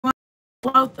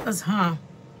flautas, huh?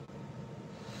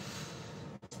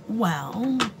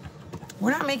 Well,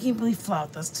 we're not making beef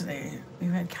flautas today.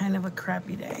 We've had kind of a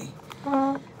crappy day.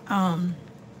 Um,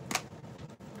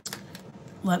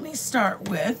 let me start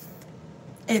with,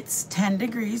 it's 10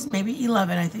 degrees, maybe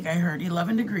 11, I think I heard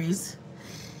 11 degrees.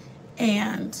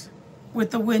 And with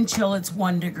the wind chill, it's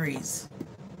 1 degrees.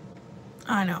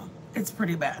 I know, it's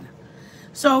pretty bad.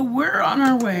 So we're on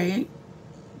our way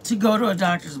to go to a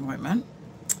doctor's appointment.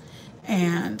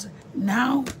 And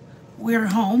now we're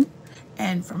home.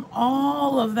 And from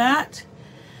all of that,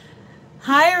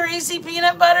 hi Reese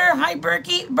Peanut Butter, hi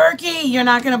Berkey. Berkey, you're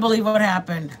not going to believe what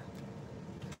happened.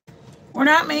 We're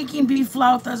not making beef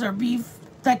flautas or beef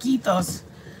taquitos.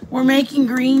 We're making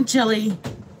green chili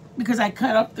because I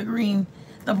cut up the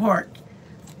pork.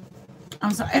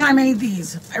 I'm sorry, and I made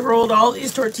these. I rolled all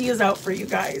these tortillas out for you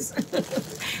guys.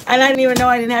 And I didn't even know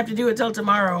I didn't have to do it till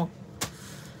tomorrow.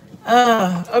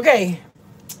 Okay.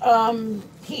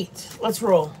 Heat. Let's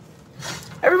roll.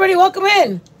 Everybody, welcome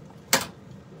in.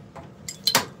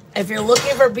 If you're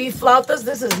looking for beef flautas,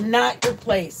 this is not your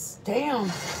place.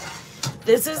 Damn.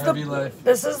 This is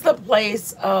the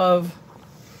place of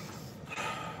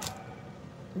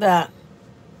that.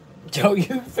 Joe,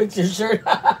 you fix your shirt.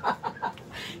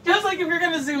 Just like if you're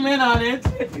gonna zoom in on it.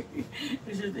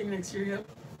 Is your thing next to your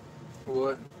hip?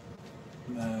 What?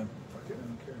 Nah, fuck it, I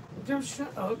don't care. Don't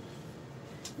shut up.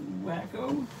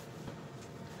 Wacko.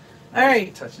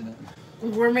 Alright. Touching it.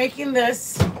 We're making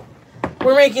this.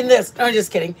 No, I'm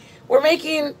just kidding. We're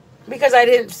making, because I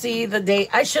didn't see the date.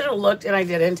 I should have looked and I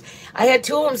didn't. I had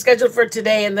 2 of them scheduled for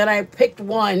today and then I picked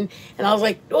one and I was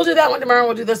like, we'll do that one tomorrow,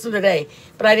 we'll do this one today.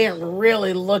 But I didn't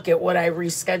really look at what I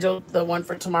rescheduled the one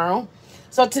for tomorrow.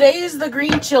 So today is the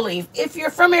green chili. If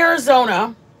you're from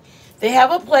Arizona, they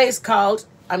have a place called,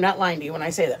 I'm not lying to you when I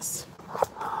say this.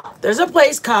 There's a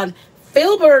place called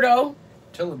Tilberto,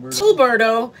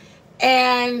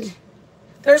 and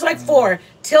there's like 4.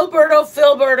 Tilberto,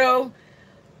 Filberto,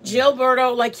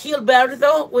 Gilberto, like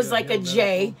Gilberto was like a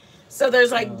J. So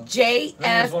there's like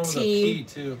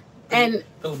JFT. And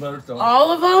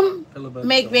all of them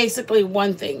make basically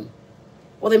one thing.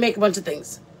 Well, they make a bunch of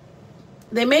things.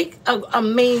 They make an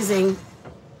amazing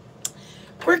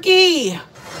Berkey.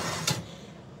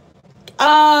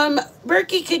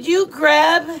 Berkey, could you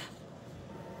grab?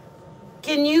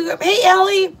 Hey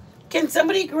Ellie, can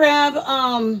somebody grab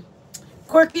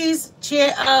Quirky's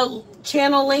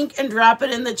channel link and drop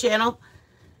it in the channel?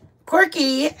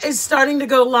 Quirky is starting to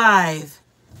go live.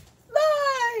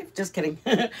 Just kidding.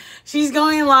 She's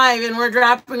going live and we're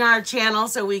dropping our channel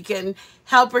so we can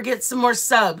help her get some more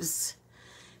subs.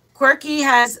 Quirky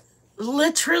has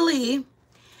literally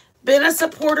been a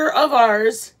supporter of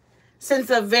ours since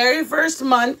the very first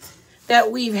month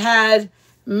that we've had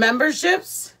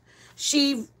memberships.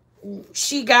 She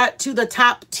got to the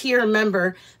top tier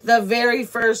member the very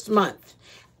first month.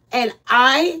 And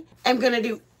I am going to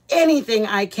do anything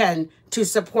I can to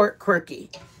support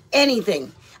Quirky.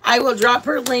 Anything. I will drop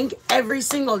her link every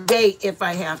single day if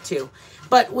I have to.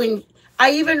 But when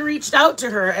I even reached out to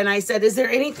her and I said, is there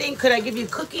anything, could I give you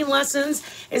cooking lessons?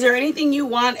 Is there anything you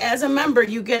want as a member?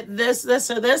 You get this, this,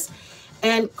 or this.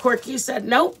 And Quirky said,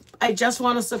 nope, I just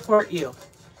want to support you.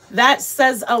 That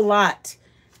says a lot.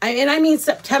 I mean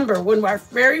September, when our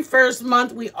very first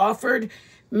month we offered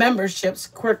memberships,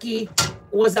 Quirky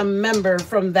was a member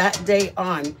from that day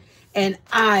on. And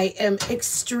I am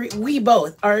we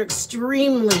both are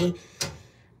extremely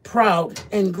proud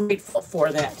and grateful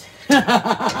for that.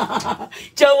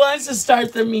 Joe wants to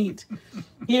start the meat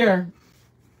here.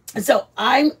 So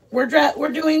we're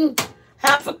doing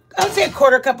I'd say a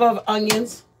quarter cup of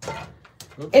onions.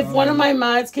 If one of my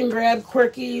mods can grab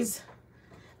Quirky's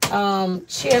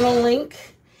channel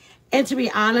link. And to be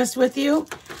honest with you,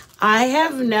 I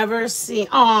have never seen,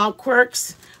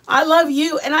 Quirks, I love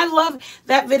you. And I love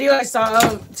that video I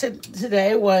saw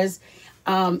today was,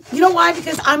 you know why?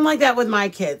 Because I'm like that with my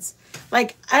kids.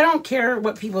 Like, I don't care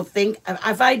what people think.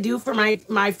 If I do for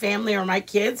my family or my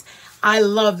kids, I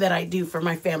love that I do for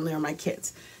my family or my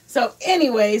kids. So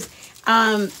anyways,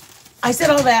 I said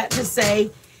all that to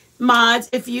say, mods,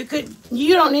 if you could,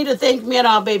 you don't need to thank me at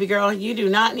all, baby girl. You do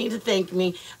not need to thank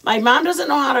me. My mom doesn't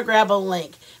know how to grab a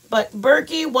link. But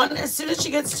Berkey, as soon as she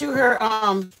gets to her,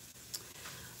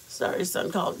 sorry,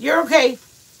 son called. You're okay.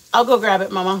 I'll go grab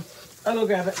it, mama. I'll go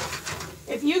grab it.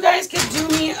 If you guys could do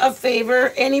me a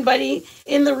favor, anybody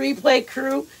in the replay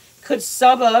crew could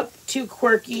sub up to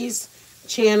Quirky's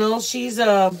channel. She's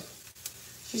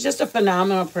just a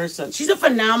phenomenal person. She's a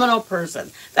phenomenal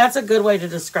person. That's a good way to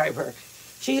describe her.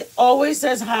 She always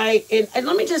says hi. And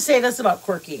let me just say this about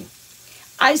Quirky.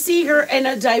 I see her in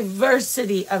a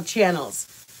diversity of channels,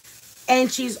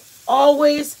 and she's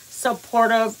always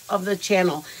supportive of the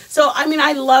channel. So, I mean,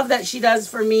 I love that she does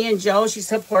for me and Joe. She's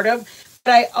supportive,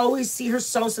 but I always see her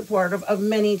so supportive of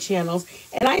many channels,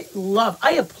 and I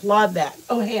applaud that.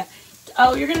 Oh, hey,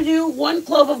 oh, you're gonna do 1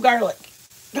 clove of garlic.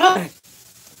 God.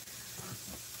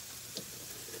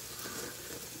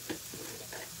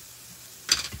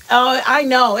 Oh, I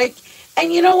know it.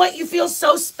 And you know what? You feel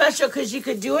so special because you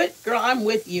could do it. Girl, I'm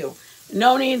with you.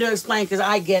 No need to explain because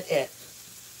I get it.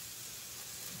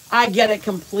 I get it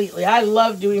completely. I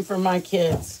love doing for my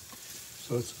kids.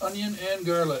 So it's onion and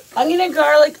garlic. Onion and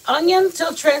garlic. Onion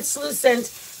till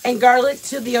translucent and garlic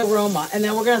to the aroma. And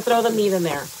then we're going to throw the meat in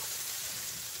there.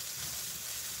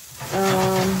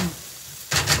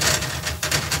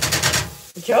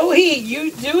 Joey,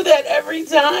 you do that every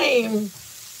time.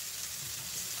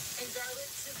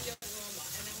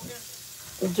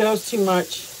 Joe's too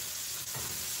much.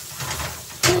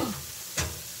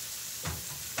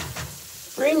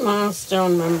 Green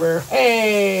milestone member.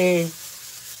 Hey.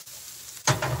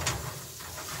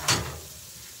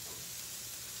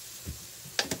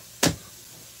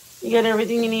 You got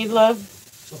everything you need, love?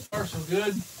 So far, so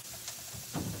good.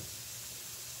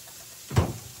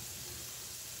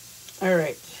 All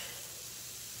right.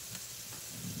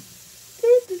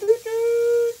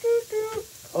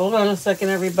 Hold on a second,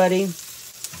 everybody.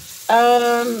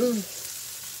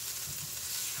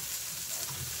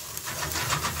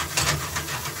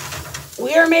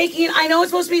 We are making, I know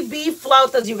it's supposed to be beef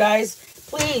flautas, you guys.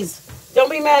 Please, don't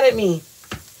be mad at me.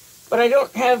 But I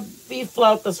don't have beef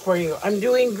flautas for you. I'm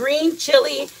doing green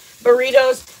chili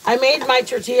burritos. I made my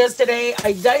tortillas today.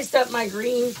 I diced up my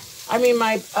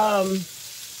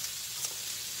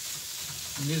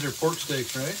These are pork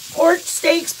steaks, right? pork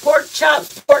steaks, pork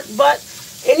chops, pork butt,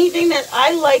 anything that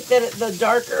I like that the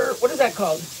darker, what is that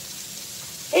called?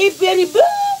 Hey, Betty Boo!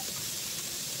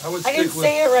 I didn't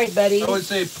say it right, Betty. I would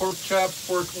say pork chops,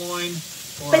 pork loin,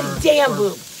 But damn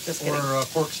boo. Just kidding. or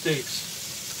pork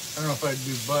steaks. I don't know if I'd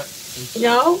do butt.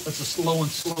 No? That's a slow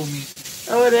meat.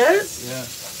 Oh, it is? Yeah.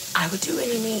 I would do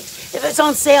any meat. If it's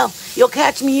on sale, you'll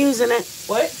catch me using it.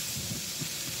 What?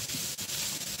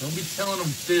 Don't be telling them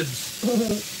fibs.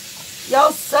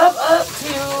 Y'all sub up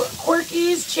to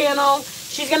Quirky's channel.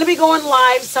 She's going to be going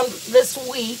live this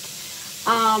week.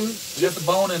 You got the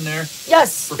bone in there.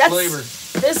 Yes. For flavor.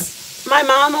 My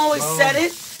mom always said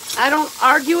it. I don't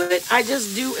argue it. I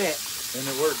just do it. And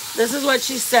it works. This is what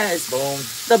she says. Bone.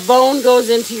 The bone goes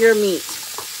into your meat.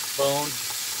 Bone.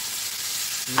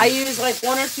 I use like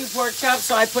 1 or 2 pork chops,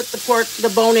 so I put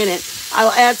the bone in it.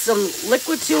 I'll add some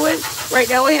liquid to it. Right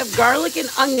now I have garlic and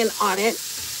onion on it,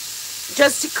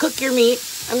 just to cook your meat.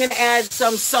 I'm gonna add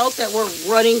some salt that we're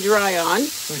running dry on.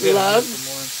 Love.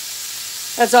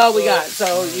 That's all we got.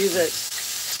 So use it.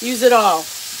 Use it all.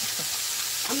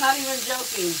 I'm not even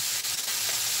joking.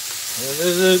 That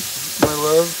is it, my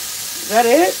love. Is that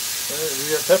it?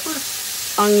 You got pepper?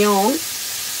 Onion.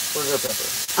 Where's our pepper?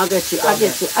 I'll get you. I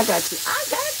got you.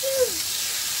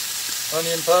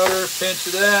 Onion powder, pinch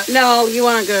of that. No, you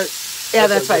want to go. Yeah,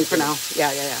 that's fine for good now. Yeah.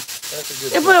 That's a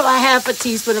good And put a half a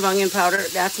teaspoon of onion powder.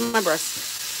 That's my breast.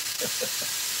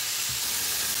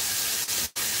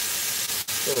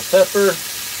 Little pepper. A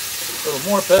little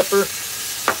more pepper.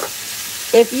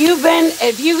 If you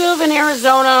live in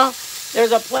Arizona,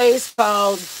 there's a place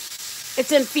called,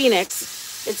 it's in Phoenix.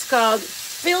 It's called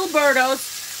Burittos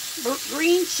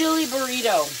green chili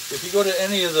burrito. If you go to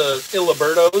any of the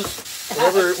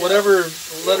Burittos, whatever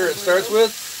letter it starts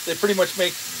with, they pretty much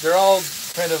they're all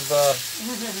kind of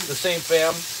the same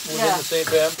fam, within the same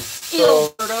fam.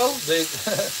 So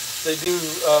they do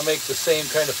make the same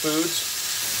kind of foods.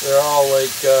 They're all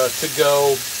like to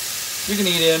go. You can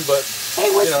eat in, but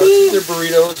they're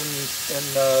burritos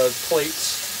and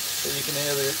plates that you can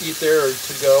either eat there or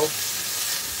to go.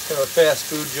 Kind of a fast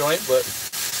food joint, but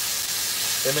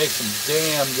they make some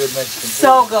damn good Mexican food.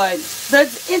 So good.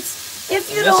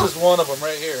 This is one of them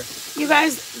right here. You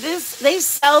guys, they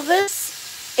sell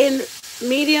this in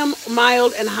medium,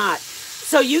 mild, and hot.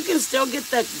 So you can still get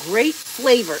that great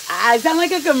flavor. I sound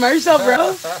like a commercial,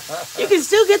 bro. You can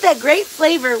still get that great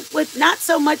flavor with not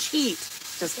so much heat.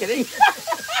 Just kidding. You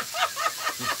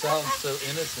sound so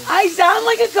innocent. I sound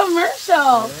like a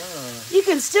commercial. Yeah. You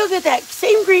can still get that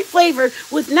same great flavor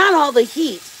with not all the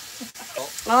heat.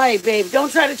 All right, babe.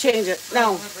 Don't try to change it.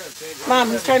 No. Mom,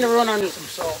 he's trying to ruin on you. Some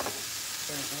salt.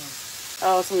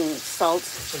 Oh, some salt.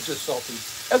 It's just salty.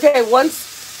 Okay,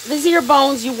 these are your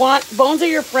bones. Bones are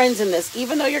your friends in this.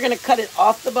 Even though you're going to cut it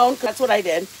off the bone, that's what I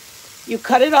did. You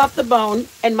cut it off the bone,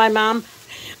 and my mom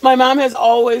has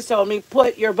always told me,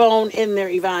 put your bone in there,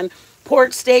 Yvonne.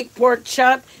 pork steak, pork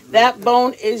chop. That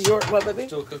bone is your what, baby?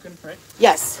 Still cooking, right?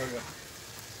 Yes. Okay.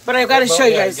 But I've got to show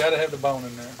you guys. You gotta have the bone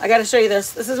in there. I got to show you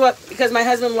this. This is what, because my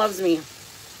husband loves me.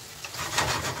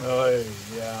 Oh,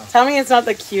 yeah. Tell me it's not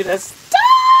the cutest.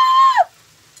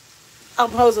 I'll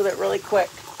pose with it really quick.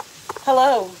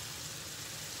 Hello.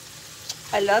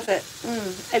 I love it.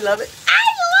 I love it. I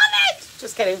love it.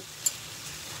 Just kidding.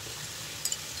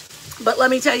 But let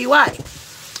me tell you why.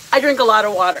 I drink a lot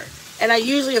of water. And I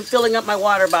usually am filling up my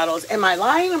water bottles. Am I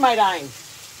lying or am I dying?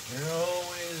 You're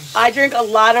always... I drink a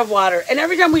lot of water. And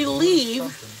every time we leave...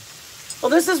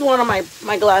 Well, this is one of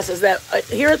my glasses that...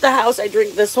 here at the house, I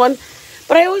drink this one.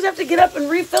 But I always have to get up and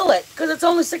refill it. Because it's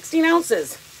only 16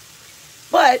 ounces.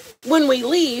 But when we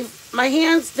leave, my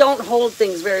hands don't hold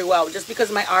things very well. Just because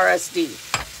of my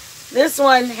RSD. This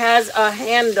one has a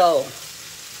handle.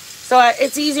 So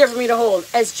it's easier for me to hold.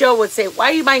 As Joe would say, why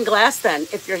are you buying glass then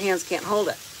if your hands can't hold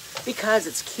it? Because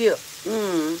it's cute.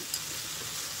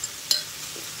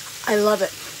 I love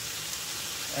it.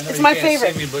 I know it's you my can't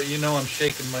favorite. See me, but you know I'm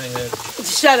shaking my head.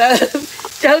 Shut up.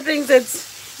 Joe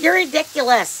thinks you're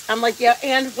ridiculous. I'm like, yeah,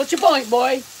 and what's your point,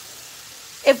 boy?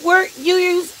 If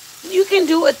you can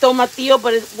do it tomatillo,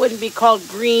 but it wouldn't be called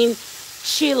green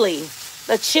chili.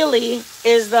 The chili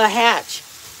is the hatch.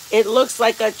 It looks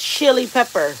like a chili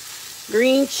pepper.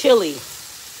 Green chili.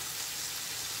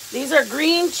 These are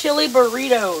green chili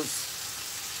burritos.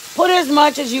 Put as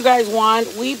much as you guys want.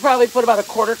 We probably put about a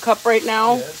quarter cup right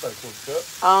now. Yeah, that's like a quarter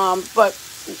cup. But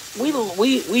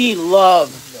we love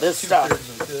this stuff.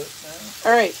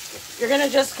 All right, you're gonna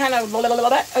just kind of. We're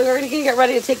gonna get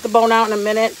ready to take the bone out in a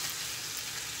minute.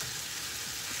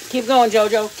 Keep going,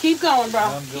 Jojo. Keep going,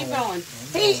 bro. Keep going.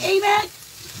 Hey, AMAC.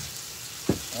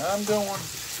 I'm going.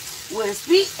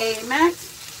 Wispy, AMAC.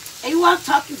 AWOC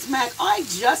talking smack. Oh, I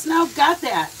just now got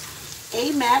that.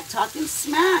 AMAC talking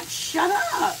smack. Shut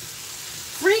up.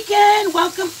 Freaking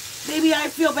welcome. Baby, I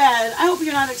feel bad. I hope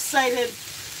you're not excited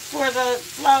for the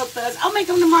flautas. I'll make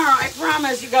them tomorrow. I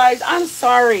promise you guys. I'm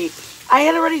sorry. I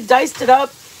had already diced it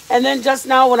up. And then just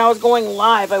now when I was going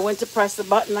live, I went to press the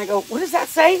button. I go, what does that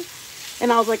say?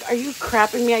 And I was like, are you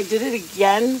crapping me? I did it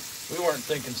again. We weren't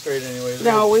thinking straight anyways.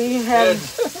 No, we had...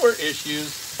 We're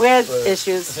issues. We had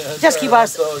issues. Yeah, just keep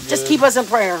us in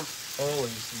prayer. Holy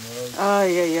smokes.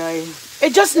 Ay.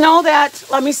 And just know that,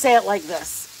 let me say it like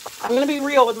this. I'm going to be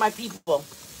real with my people.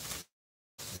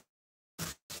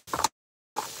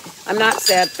 I'm not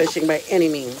sad fishing by any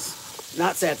means.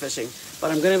 Not sad fishing,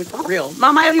 but I'm going to be real.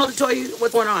 Mom, I haven't told you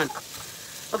what's going on.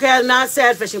 Okay, I'm not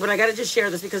sad fishing, but I got to just share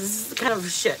this because this is the kind of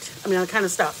shit. I mean, the kind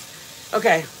of stuff.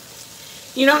 Okay.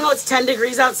 You know how it's 10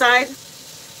 degrees outside?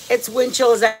 Its wind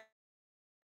chill is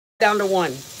down to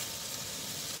 1.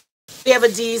 We have a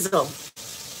diesel.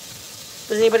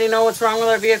 Does anybody know what's wrong with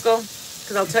our vehicle?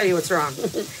 Because I'll tell you what's wrong.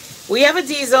 We have a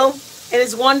diesel, and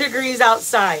it's 1 degrees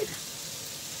outside.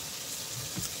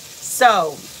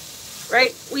 So,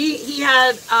 right, we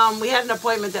had an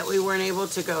appointment that we weren't able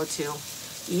to go to.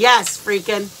 Yes,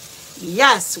 freaking.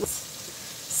 Yes.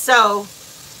 So,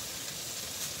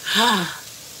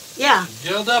 yeah.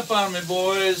 Gelled up on me,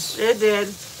 boys. It did.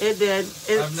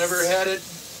 I've never had it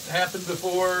happen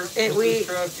before. We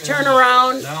turned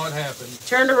around. Now it happened.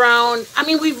 Turned around. I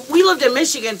mean, we lived in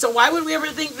Michigan, so why would we ever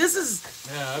think this is?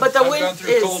 Yeah, but the I've wind gone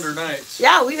through colder nights.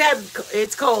 Yeah,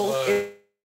 it's cold.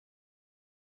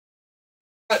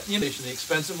 The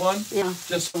expensive one. Yeah.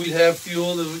 Just so we'd have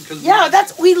fuel. Cause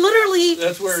we literally.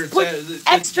 That's where it's put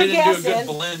extra gas do a good in.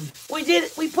 Blend.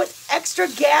 We put extra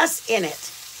gas in it,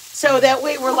 so that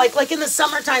way we're like in the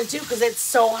summertime too, because it's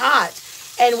so hot,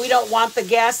 and we don't want the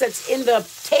gas that's in the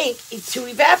tank to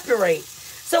evaporate.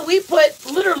 So we put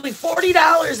literally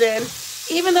 $40 in,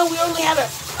 even though we only had a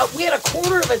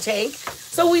quarter of a tank.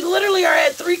 So we literally are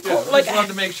at 3/4. We just wanted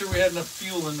to make sure we had enough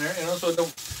fuel in there, so it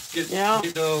don't get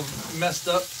messed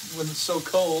up when it's so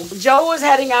cold. Joe was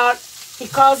heading out. He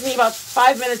calls me about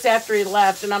 5 minutes after he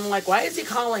left, and I'm like, why is he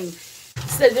calling? He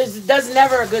said, that's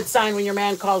never a good sign when your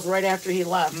man calls right after he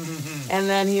left. Mm-hmm. And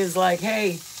then he's like,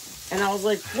 hey. And I was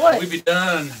like, what? We'd be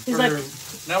done.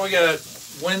 Now we got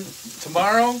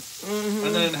tomorrow,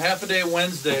 and then half a day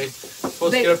Wednesday.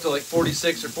 Supposed to get up to like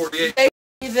 46 or 48.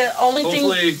 The only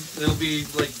Hopefully it'll be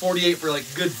like 48 for like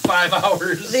good 5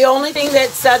 hours. The only thing that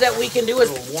said that we can do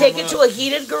is take it to a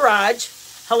heated garage.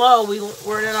 Hello,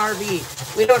 we're in an RV.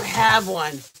 We don't have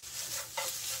one.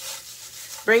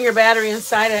 Bring your battery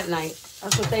inside at night.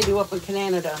 That's what they do up in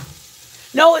Canada.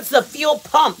 No, it's the fuel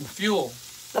pump. Fuel.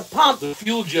 The pump. The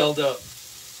fuel gelled up.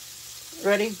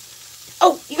 Ready?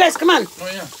 Oh, you guys, come on. Oh,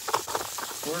 yeah.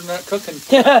 We're not cooking.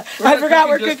 I forgot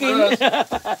we're cooking.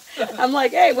 I'm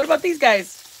like, hey, what about these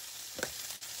guys?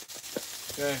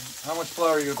 Okay. How much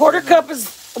flour are you going to Quarter cup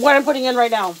is what I'm putting in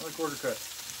right now. What quarter cup?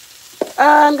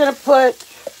 I'm going to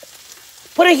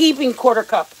put a heaping quarter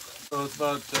cup. So it's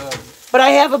about... but I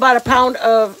have about a pound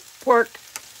of pork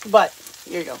butt.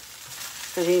 Here you go.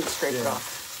 Because you need to scrape it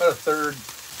off. About a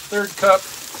third cup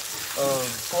of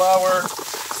flour.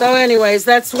 So anyways,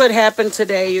 that's what happened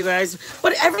today, you guys.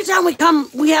 But every time we come,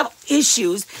 we have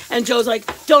issues. And Joe's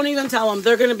like, don't even tell them.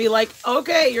 They're going to be like,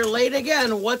 okay, you're late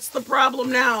again. What's the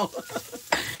problem now?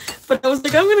 But I was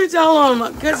like, I'm going to tell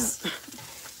them. Because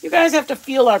you guys have to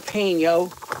feel our pain, yo.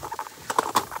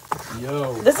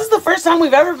 This is the first time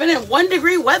we've ever been in 1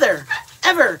 degree weather.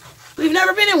 Ever. We've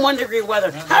never been in 1 degree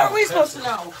weather. How are we supposed to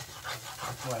know?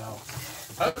 Wow.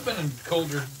 I've been in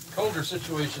colder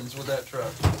situations with that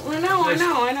truck. I know.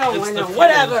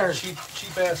 Whatever.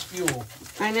 Cheap ass fuel.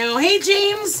 I know. Hey,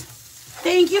 James.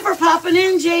 Thank you for popping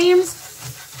in,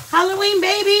 James. Halloween,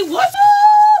 baby. What's up?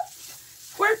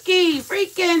 Quirky,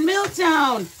 freaking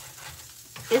Milltown.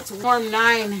 It's warm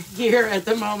 9 here at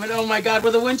the moment. Oh, my God.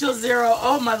 With a wind chill 0.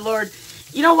 Oh, my Lord.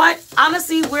 You know what?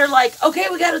 Honestly, we're like, okay,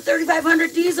 we got a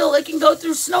 3500 diesel. It can go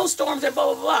through snowstorms and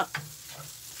blah, blah, blah.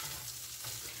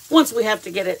 Once we have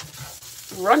to get it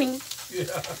running.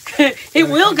 Yeah. It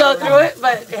will go through it,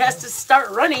 but it has to start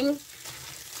running.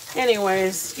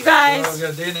 Anyways, you guys. Well, we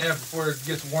got a day and a half before it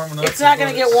gets warm enough. It's not going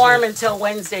to get warm until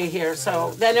Wednesday here,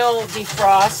 so then it'll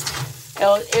defrost.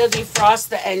 It'll defrost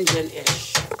the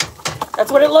engine-ish.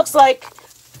 That's what it looks like.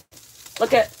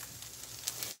 Look at.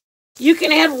 You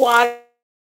can add water.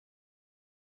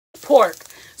 Pork.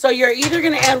 So you're either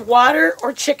going to add water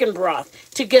or chicken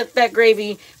broth to get that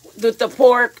gravy with the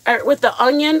pork, or with the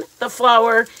onion, the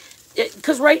flour.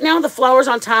 Because right now the flour's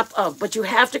on top of, but you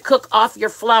have to cook off your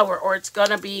flour or it's going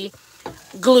to be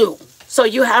glue. So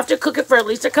you have to cook it for at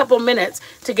least a couple minutes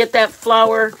to get that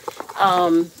flour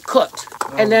cooked.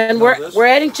 And then we're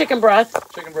adding chicken broth.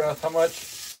 Chicken broth, how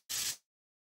much?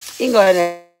 You can go ahead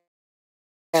and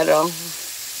add it all.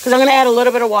 Because I'm going to add a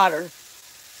little bit of water.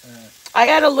 I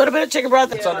add a little bit of chicken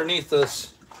broth. It's underneath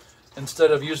this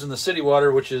instead of using the city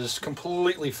water, which is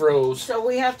completely froze. So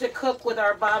we have to cook with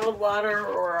our bottled water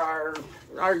or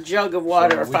our jug of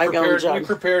water, or 5-gallon jug. We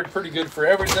prepared pretty good for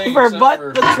everything. For the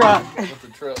truck. But the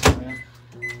truck, man.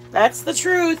 That's the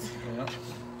truth. Yeah.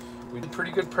 We did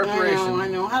pretty good preparation. I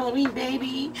know. Halloween,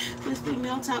 baby. This big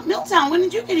Milltown. Milltown, when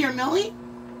did you get here, Millie?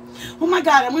 Oh my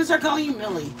God, I'm going to start calling you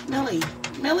Millie.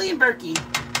 Millie and Berkey.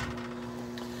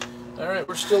 All right,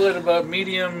 we're still at about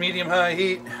medium-high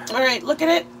heat. All right, look at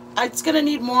it. It's going to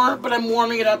need more, but I'm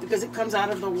warming it up because it comes out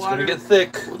of the water. It's going to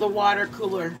get thick. The water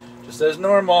cooler. Just as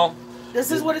normal.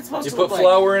 This is what it's supposed to look like. You put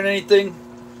flour in anything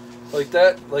like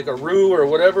that, like a roux or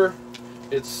whatever,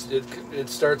 it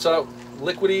starts out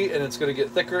liquidy and it's going to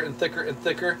get thicker and thicker and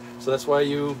thicker. So that's why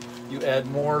you add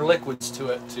more liquids to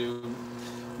it to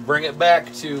bring it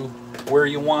back to where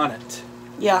you want it.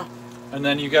 Yeah. And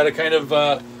then you got to kind of...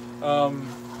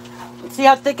 see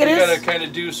how thick it is? You got to kind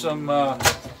of do some...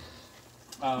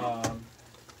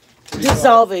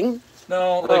 dissolving.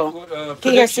 No, like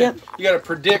prediction. You got to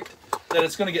predict that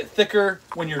it's going to get thicker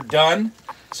when you're done.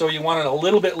 So you want it a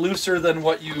little bit looser than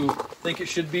what you think it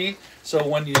should be. So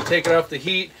when you take it off the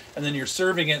heat and then you're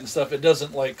serving it and stuff, it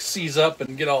doesn't like seize up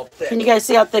and get all thick. Can you guys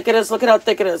see how thick it is? Look at how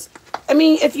thick it is. I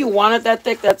mean, if you want it that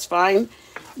thick, that's fine.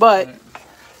 But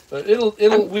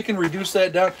we can reduce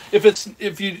that down.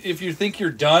 If you think you're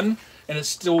done and it's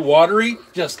still watery,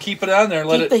 just keep it on there and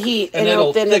let it the heat and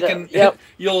it'll thicken. Yep.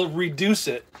 You'll reduce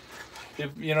it.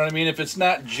 You know what I mean? If it's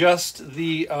not just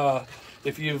the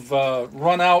if you've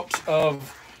run out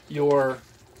of your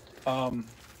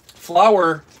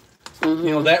flour,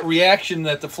 you know, that reaction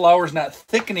that the flour's not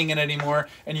thickening it anymore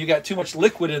and you got too much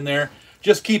liquid in there,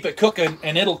 just keep it cooking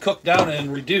and it'll cook down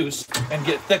and reduce and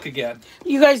get thick again.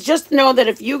 You guys just know that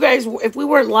if we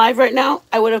weren't live right now,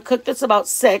 I would have cooked this about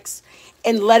 6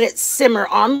 and let it simmer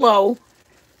on low,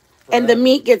 and the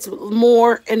meat gets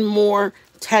more and more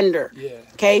tender. Yeah.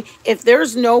 Okay? If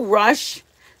there's no rush,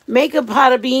 make a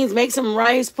pot of beans, make some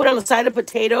rice, put on a side of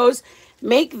potatoes,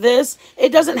 make this.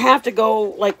 It doesn't have to go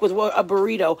like with a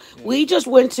burrito. Yeah. We just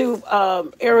went to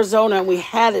Arizona and we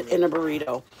had it in a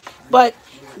burrito. But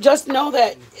just know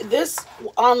that this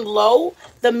on low,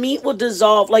 the meat will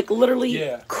dissolve, like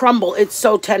literally crumble. It's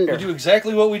so tender. We do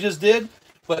exactly what we just did,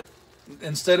 but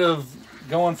instead of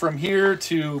going from here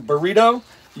to burrito,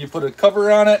 you put a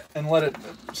cover on it and let it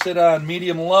sit on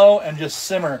medium-low and just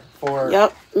simmer for...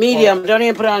 Yep, medium. Don't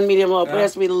even put it on medium-low. But it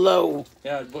has to be low.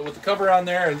 Yeah, but with the cover on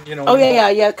there, and you know... Oh,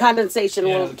 yeah. Condensation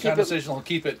will keep condensation will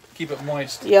keep it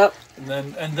moist. Yep.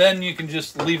 And then you can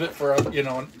just leave it for,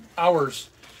 hours.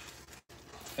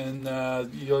 and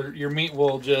your meat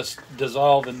will just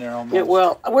dissolve in there almost. It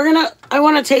will. I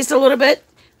want to taste a little bit.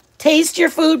 Taste your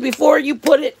food before you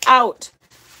put it out.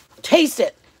 Taste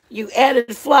it. You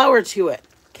added flour to it,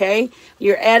 okay?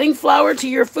 You're adding flour to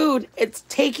your food. It's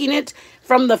taking it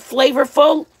from the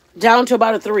flavorful down to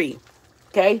about a 3,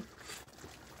 okay?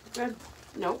 Good.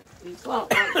 Nope. It's low.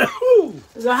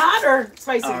 Is it hot or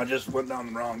spicy? I just went down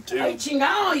the wrong tube. Hey,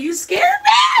 Chingao, you scared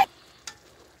me?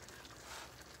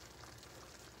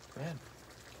 Man.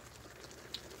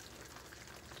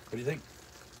 What do you think?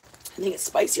 I think it's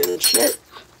spicier than shit.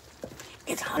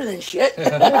 It's hotter than shit.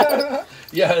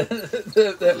 Yeah,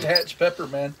 that hatch pepper,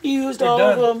 man. Used You're all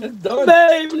done. of them. It's done.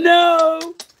 Babe,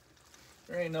 no.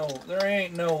 There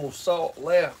ain't no salt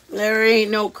left. There ain't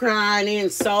no crying in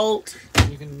salt.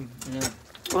 You can, yeah.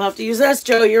 We'll have to use this,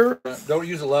 Joe. You're. Don't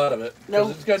use a lot of it. No.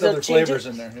 It's got So other change flavors it?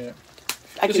 in there. Yeah.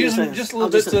 I can use this. Just a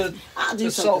little bit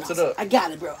to salt it up. I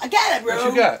got it, bro. I got it, bro.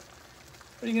 What you got?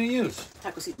 What are you gonna use?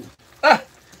 Taco seasoning. Ah,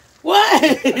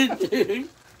 What?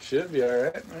 should be all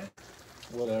right, right?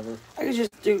 Whatever. I could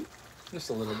just do. Just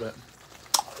a little bit.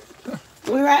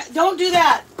 Don't do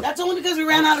that. That's only because we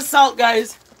ran out of salt,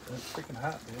 guys. It's freaking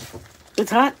hot, dude.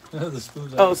 It's hot. The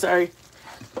spoon's Oh, sorry.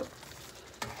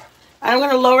 I'm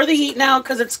gonna lower the heat now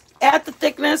because it's at the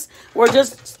thickness. We're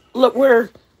just look. We're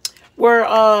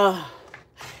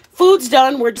food's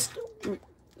done. We're just.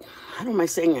 How am I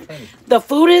saying it? The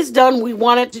food is done. We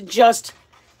want it to just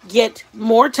get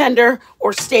more tender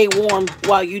or stay warm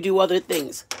while you do other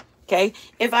things. Okay.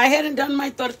 If I hadn't done my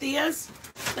tortillas,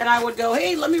 then I would go,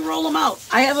 hey, let me roll them out.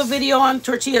 I have a video on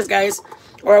tortillas, guys,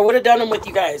 or I would have done them with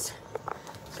you guys.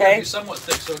 Okay. Be somewhat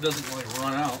thick so it doesn't like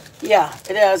run out. Yeah,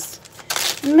 it is.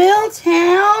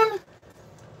 Milltown,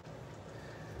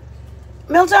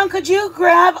 could you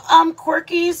grab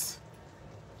Quirky's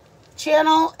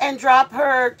channel and drop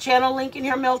her channel link in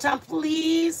here, Milltown,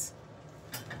 please?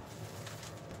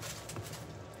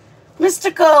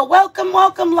 Mystical, welcome,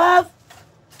 love.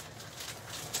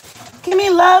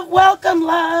 Kimmy Love, welcome,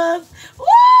 love.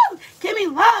 Woo!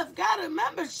 Kimmy Love got a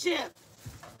membership.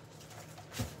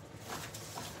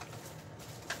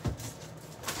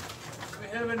 Do we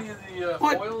have any of the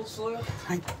foils left?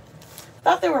 I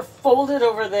thought they were folded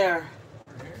over there.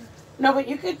 Over here? No, but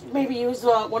you could maybe use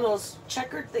one of those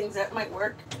checkered things that might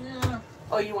work. Yeah.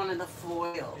 Oh, you wanted the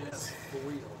foils. Yes,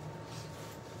 foil.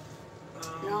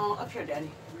 No, up here, Daddy.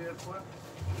 We have what?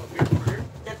 Up here, over here?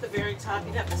 At the very top,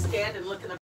 you'd have to stand and look in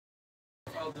the...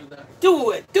 I'll do that. Do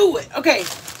it. Okay.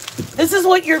 This is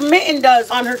what your mitten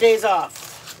does on her days off.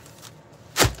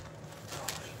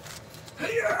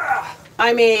 Yeah.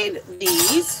 I made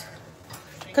these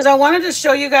because I wanted to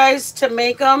show you guys to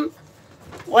make them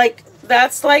like,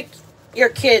 that's like your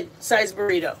kid size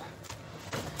burrito.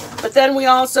 But then we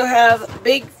also have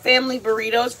big family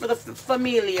burritos for the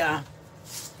familia.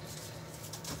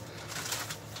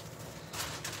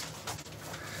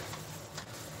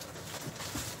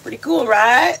 Pretty cool,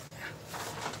 right?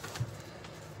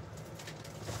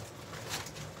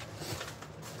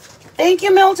 Thank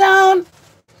you, Milltown.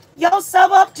 Y'all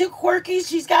sub up to Quirky.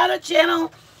 She's got a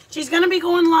channel. She's going to be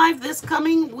going live this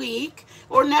coming week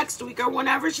or next week or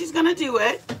whenever she's going to do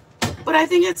it. But I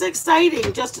think it's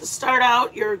exciting just to start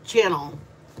out your channel.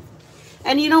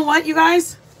 And you know what, you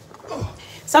guys?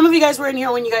 Some of you guys were in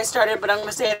here when you guys started, but I'm going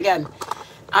to say it again.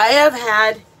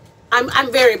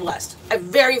 I'm very blessed. I'm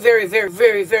very, very, very,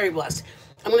 very, very blessed.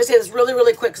 I'm going to say this really,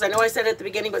 really quick because I know I said it at the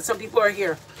beginning, but some people are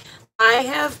here.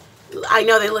 I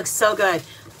know they look so good.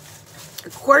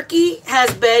 Quirky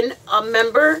has been a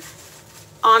member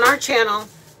on our channel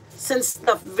since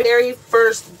the very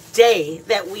first day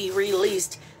that we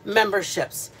released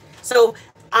memberships. So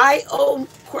I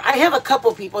have a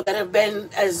couple people that have been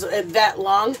as that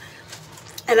long,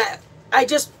 and I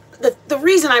just the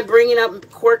reason I'm bringing up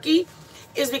Quirky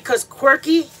is because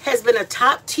Quirky has been a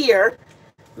top tier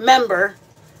member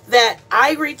that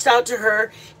I reached out to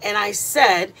her and I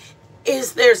said,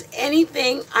 is there's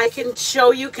anything I can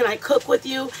show you? Can I cook with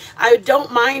you? I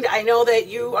don't mind. I know that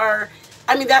you are,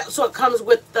 I mean, that's what comes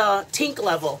with the Tink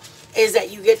level, is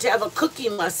that you get to have a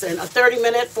cooking lesson, a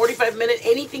 30-minute, 45-minute,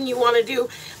 anything you want to do,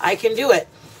 I can do it.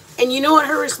 And you know what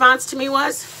her response to me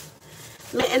was?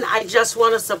 And I just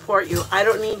want to support you. I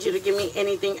don't need you to give me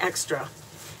anything extra.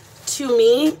 To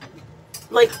me,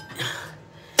 like,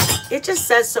 it just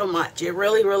says so much. It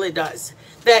really, really does.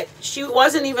 That she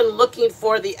wasn't even looking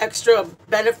for the extra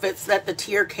benefits that the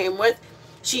tier came with.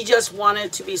 She just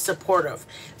wanted to be supportive.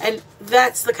 And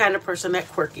that's the kind of person that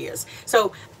Quirky is.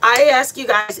 So I ask you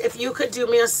guys, if you could do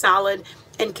me a solid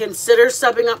and consider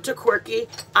subbing up to Quirky,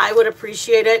 I would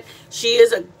appreciate it. She's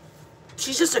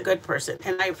just a good person,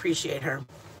 and I appreciate her.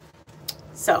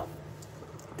 So,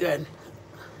 good.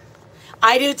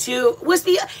 I do too.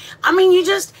 Wispy, I mean,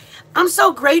 I'm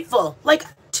so grateful. Like,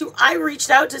 I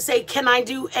reached out to say, can I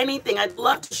do anything? I'd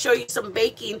love to show you some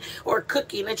baking or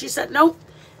cooking. And she said, nope,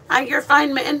 you're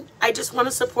fine, man. I just want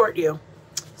to support you.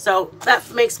 So that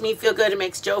makes me feel good. It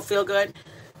makes Joe feel good.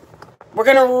 We're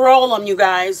going to roll them, you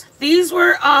guys. These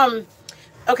were,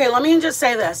 okay, let me just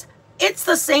say this. It's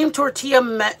the same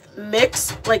tortilla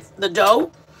mix, like the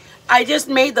dough. I just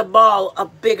made the ball a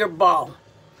bigger ball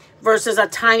versus a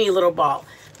tiny little ball.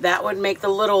 That would make the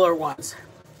littler ones.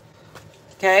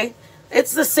 Okay?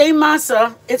 It's the same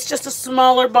masa. It's just a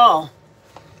smaller ball.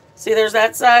 See, there's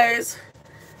that size,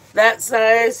 that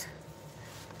size.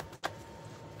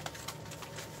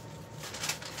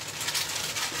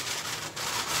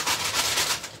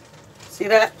 See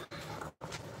that?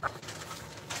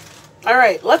 All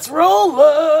right, let's roll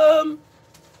them.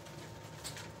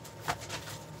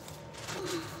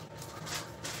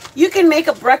 You can make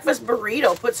a breakfast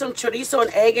burrito. Put some chorizo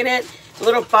and egg in it,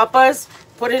 little papas,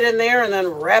 put it in there, and then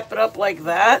wrap it up like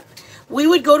that. We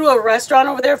would go to a restaurant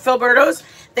over there, Burittos.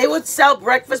 They would sell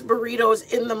breakfast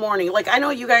burritos in the morning. Like, I know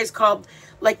you guys call,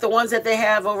 like the ones that they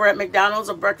have over at McDonald's,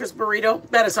 a breakfast burrito.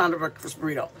 That is not a breakfast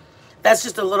burrito. That's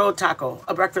just a little taco,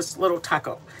 a breakfast little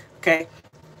taco, okay?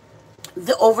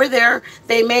 Over there,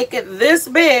 they make it this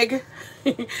big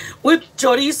with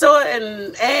chorizo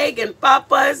and egg and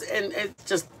papas, and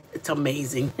it's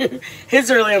amazing. It's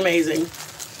really amazing.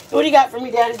 What do you got for me,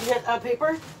 Dad? Did you get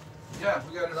paper? Yeah,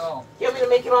 we got it all. You want me to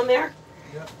make it on there?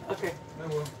 Yeah. Okay. I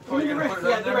will. Oh, you're going to put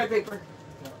it on there? The red paper.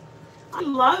 Yeah. I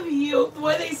love you. The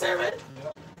way they serve it.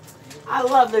 Yeah. I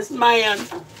love this man.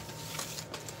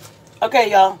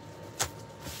 Okay, y'all.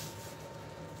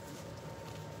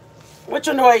 Which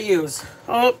one do I use?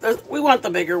 Oh, we want the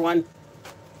bigger one.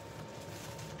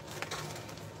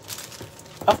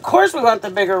 Of course we want the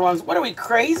bigger ones. What are we,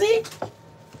 crazy?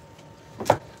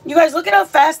 You guys, look at how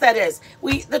fast that is.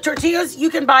 The tortillas, you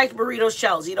can buy burrito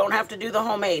shells. You don't have to do the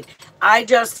homemade.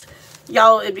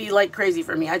 Y'all, it'd be like crazy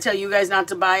for me. I tell you guys not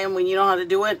to buy them when you know how to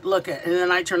do it. Look at, and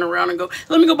then I turn around and go,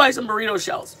 let me go buy some burrito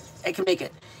shells. I can make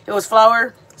it. It was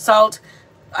flour, salt.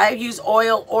 I use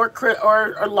oil or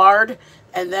lard.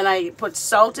 And then I put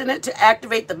salt in it to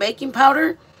activate the baking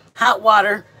powder, hot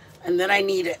water, and then I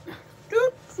knead it.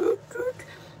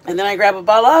 And then I grab a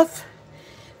ball off,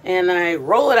 and I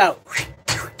roll it out.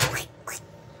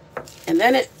 And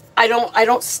then I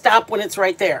don't stop when it's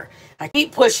right there. I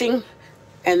keep pushing,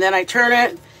 and then I turn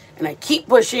it, and I keep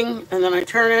pushing, and then I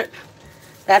turn it.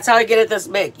 That's how I get it this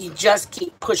big. You just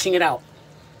keep pushing it out.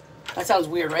 That sounds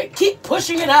weird, right? Keep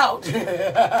pushing it out.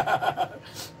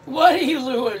 What are you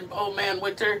doing, old man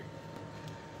Winter?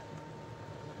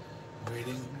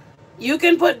 Waiting. You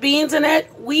can put beans in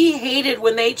it. We hated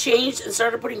when they changed and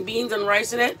started putting beans and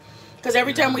rice in it. Because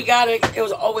every time we got it, it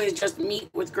was always just meat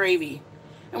with gravy.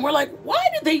 And we're like, why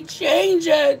did they change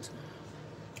it?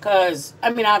 Because, I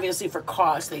mean, obviously for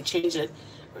cost, they changed it.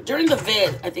 During the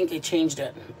vid, I think they changed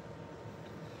it.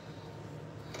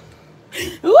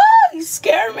 Woo! You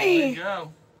scare me. Here we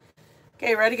go.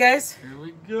 Okay, ready, guys? Here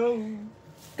we go.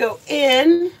 Go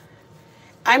in.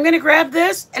 I'm going to grab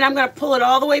this, and I'm going to pull it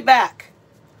all the way back.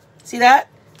 See that?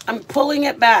 I'm pulling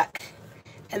it back.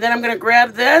 And then I'm going to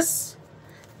grab this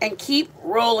and keep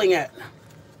rolling it.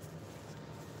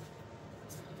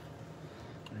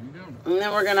 There you go. And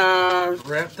then we're going to...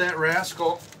 wrap that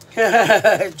rascal.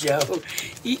 Joe.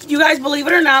 You guys, believe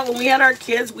it or not, when we had our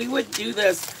kids, we would do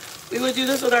this. We would do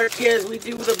this with our kids. We'd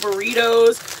do the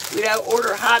burritos. We'd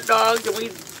order hot dogs, and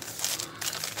we'd...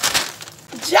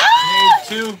 Need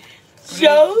two.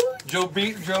 Joe? Joe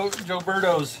Burittos.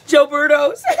 Joe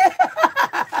Burittos.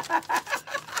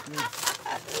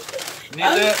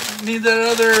 Need that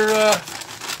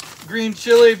other green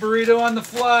chili burrito on the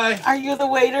fly. Are you the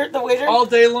waiter? The waiter? All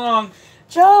day long.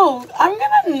 Joe, I'm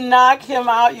going to knock him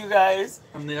out, you guys.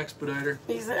 I'm the expediter.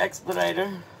 He's the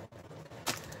expediter.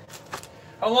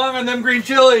 How long on them green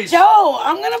chilies? Joe,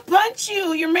 I'm going to punch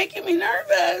you. You're making me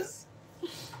nervous.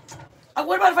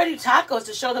 What about if I do tacos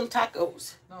to show them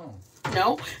tacos? No.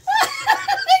 No?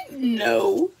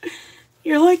 No.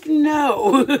 You're like,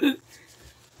 no.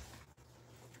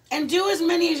 And do as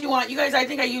many as you want. You guys, I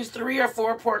think I used 3 or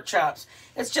 4 pork chops.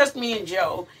 It's just me and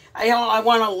Joe. I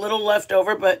want a little left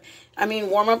over, but, I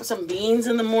mean, warm up some beans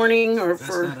in the morning or That's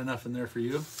not enough in there for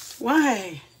you.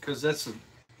 Why? Because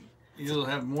you'll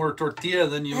have more tortilla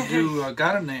than you do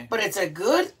carne. But it's a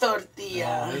good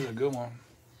tortilla. Oh, it is a good one.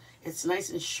 It's nice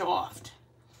and soft.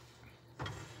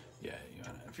 Yeah,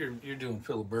 if you're doing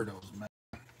Filibertos, man.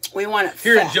 We want it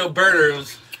Here fat. at Joe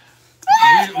Burittos,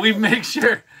 we make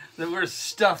sure that we're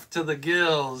stuffed to the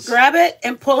gills. Grab it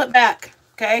and pull it back.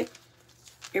 Okay?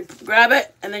 You grab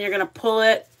it, and then you're going to pull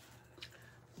it.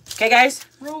 Okay, guys?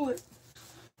 Roll it.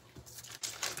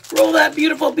 Roll that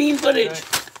beautiful bean footage. Okay.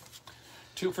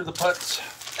 2 for the putts.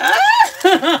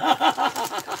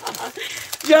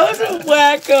 Joe's a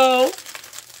wacko.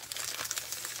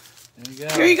 There you go.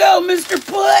 Here you go, Mr.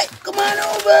 Putt. Come on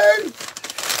over.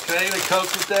 Can I get a Coke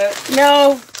with that?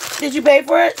 No. Did you pay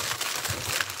for it?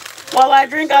 While I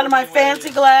drink out of my fancy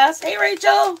glass. Hey,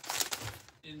 Rachel.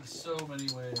 In so many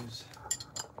ways.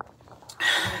 You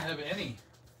don't have any.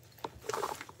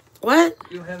 What?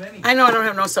 You don't have any. I know I don't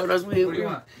have no sodas. What do you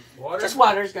want? Water? Just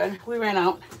water's good. We ran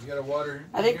out. You got a water?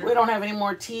 I think here? we don't have any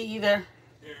more tea either.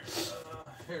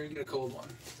 Here, you get a cold one.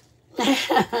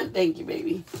 Thank you,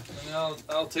 baby. And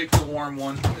I'll take the warm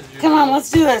one. Come on,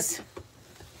 let's do this.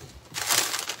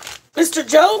 Mr.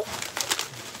 Joe?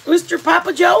 Mr.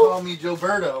 Papa Joe? Call me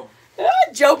Joberto.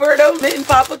 Joe Berto and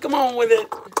Papa, come on with it.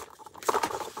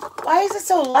 Why is it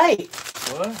so light?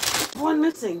 What? There's one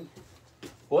missing.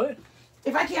 What?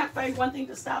 If I can't find one thing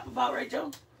to stop about, right,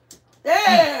 Joe?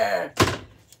 There!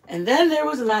 And then there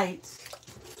was light.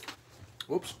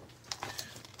 Whoops.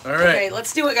 All right. Okay,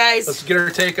 let's do it, guys. Let's get our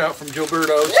takeout from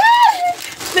Joberto's.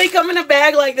 They come in a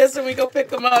bag like this and we go pick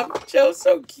them up. Joe's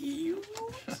so cute.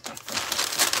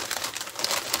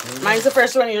 Mine's the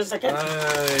first one, yours second.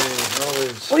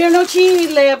 Always. We have no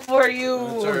cheese left for you.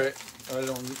 That's all right. I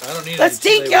don't need. Let's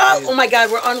take y'all. Oh my God,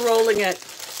 we're unrolling it.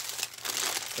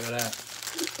 Look at that.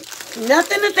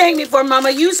 Nothing to thank me for,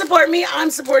 Mama. You support me, I'm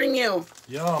supporting you.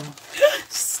 Yum.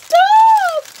 Stop!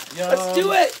 Yum. Let's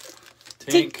do it.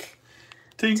 Tink.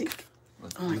 Tink. Tink.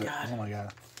 Oh my God. Oh my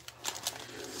God.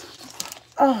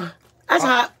 Oh, that's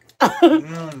hot.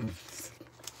 Mmm.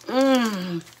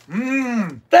 Mmm.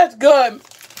 Mmm. That's good.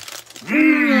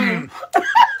 Mmm.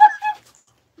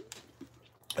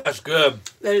 That's good.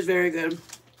 That is very good.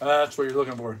 That's what you're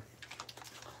looking for.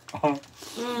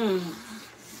 Mmm.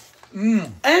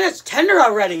 Mmm. And it's tender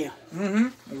already.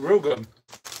 Mm-hmm. Real good.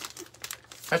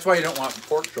 That's why you don't want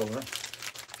pork shoulder.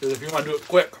 Because if you want to do it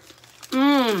quick,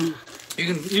 Mmm.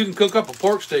 you can cook up a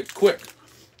pork steak quick,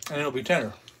 and it'll be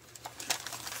tender.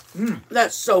 Mmm.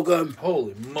 That's so good.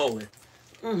 Holy moly.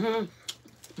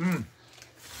 Mm-hmm. Mmm.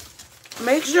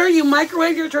 Make sure you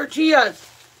microwave your tortillas.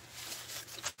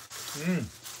 Mmm.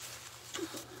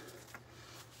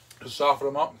 Just soften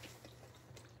them up.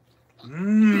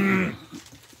 Mmm.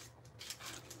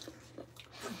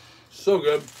 So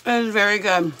good. It is very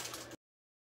good.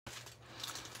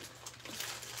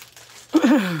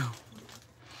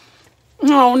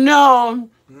 Oh no.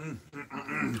 Mmm.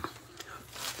 Mmm.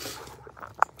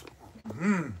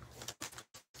 Mmm.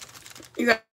 You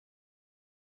got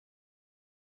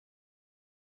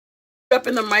up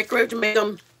in the microwave to make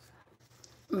them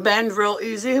bend real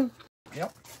easy.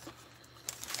 Yep.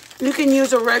 You can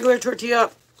use a regular tortilla,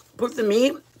 put the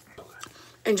meat,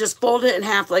 and just fold it in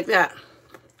half like that.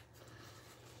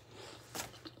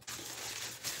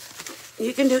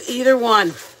 You can do either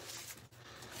one.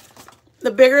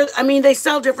 The bigger, I mean, they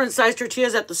sell different size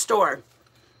tortillas at the store.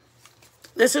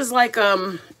 This is like,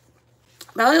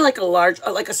 probably like a large,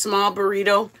 like a small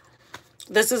burrito.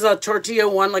 This is a tortilla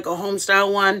one, like a home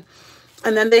style one.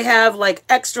 And then they have like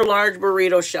extra large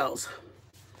burrito shells.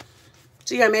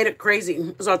 See, I made it crazy.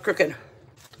 It was all crooked.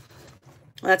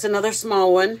 That's another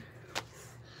small one.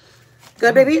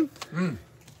 Good, baby? Mm.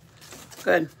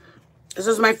 Good. This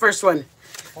is my first one.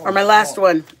 Or my last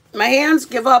one. My hands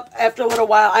give up after a little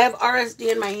while. I have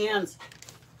RSD in my hands.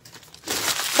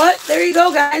 But there you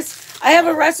go, guys. I have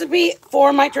a recipe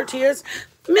for my tortillas.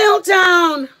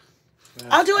 Milltown.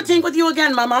 I'll do a tink with you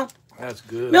again, Mama. That's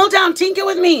good. Milltown, tink it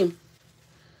with me.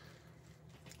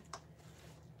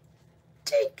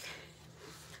 Tink.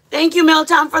 Thank you,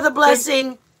 Milltown, for the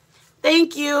blessing.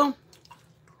 Thank you.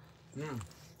 Mm.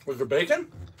 Was there bacon?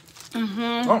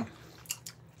 Mm-hmm. Oh.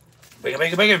 Bacon,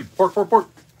 bacon, bacon. Pork, pork, pork.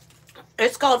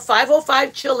 It's called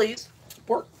 505 Chilies.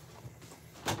 Pork.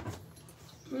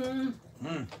 Mm.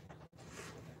 Mm.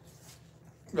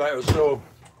 That was so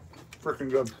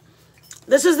freaking good.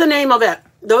 This is the name of it.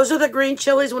 Those are the green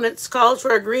chilies when it's called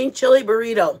for a green chili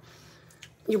burrito.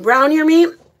 You brown your meat,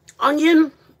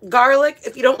 onion, garlic.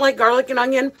 If you don't like garlic and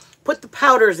onion, put the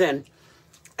powders in.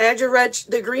 Add your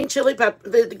the green chili pepper,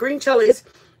 the green chilies.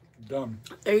 Done.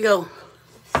 There you go.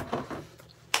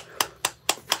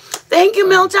 Thank you,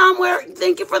 Milltown.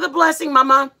 Thank you for the blessing,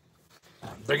 Mama.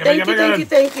 Bacon, Thank bacon, you, bacon. thank you,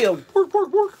 thank you. Pork,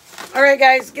 pork, pork. All right,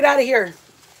 guys, get out of here.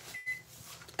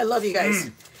 I love you guys.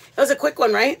 That was a quick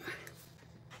one, right?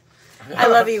 I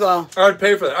love you all. I'd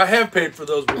pay for that. I have paid for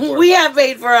those before. We have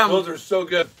paid for them. Those are so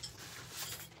good.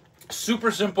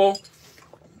 Super simple.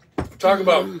 Talk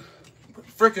about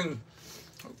freaking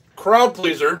crowd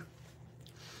pleaser.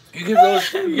 You give those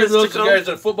to Mystical. guys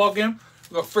at a football game,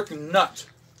 they'll freaking nuts.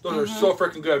 Those are so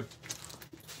freaking good.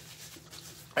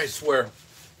 I swear.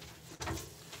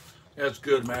 That's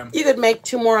good, man. You could make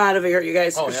 2 more out of here, you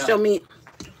guys. Oh, There's yeah. still meat.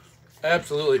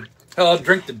 Absolutely. Hell, I'll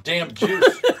drink the damn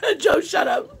juice. Joe, shut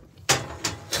up.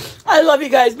 I love you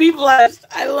guys. Be blessed.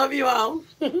 I love you all.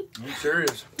 I'm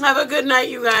serious. Have a good night,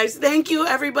 you guys. Thank you,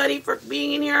 everybody, for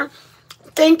being in here.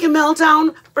 Thank you,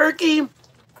 Milltown, Berkey,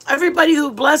 everybody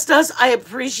who blessed us. I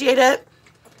appreciate it.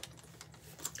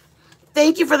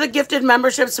 Thank you for the gifted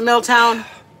memberships to Milltown.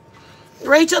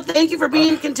 Rachel, thank you for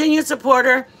being a continued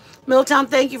supporter. Milltown,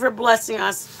 thank you for blessing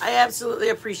us. I absolutely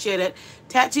appreciate it.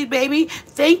 Tattooed Baby,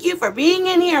 thank you for being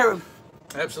in here.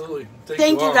 Absolutely.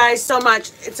 Thank you all. guys so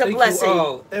much. It's a Thank blessing. you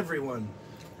all, everyone.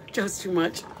 Just too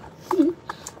much.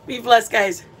 Be blessed,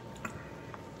 guys.